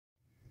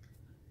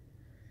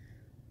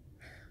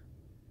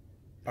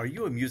Are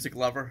you a music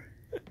lover?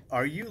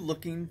 Are you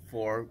looking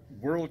for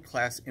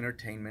world-class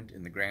entertainment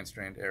in the Grand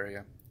Strand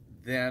area?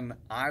 Then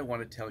I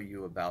want to tell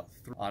you about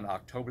on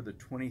October the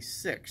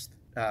 26th,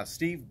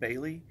 Steve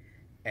Bailey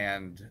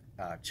and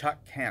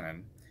Chuck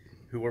Cannon,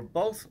 who are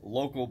both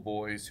local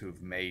boys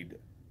who've made,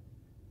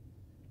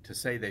 to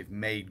say they've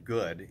made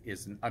good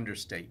is an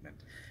understatement.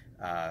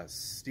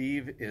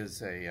 Steve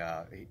is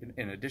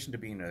in addition to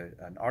being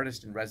an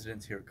artist in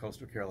residence here at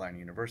Coastal Carolina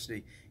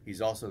University, he's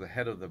also the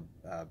head of the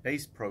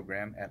bass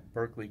program at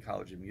Berklee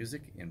College of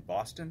Music in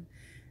Boston.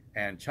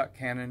 And Chuck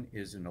Cannon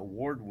is an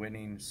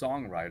award-winning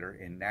songwriter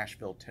in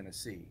Nashville,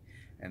 Tennessee.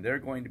 And they're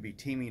going to be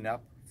teaming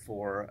up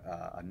for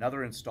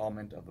another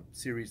installment of a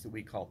series that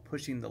we call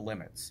Pushing the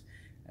Limits.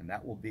 And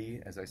that will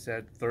be, as I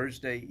said,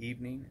 Thursday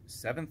evening,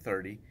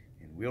 7:30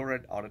 in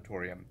Wheelwright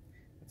Auditorium.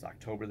 It's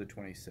October the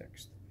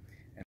 26th.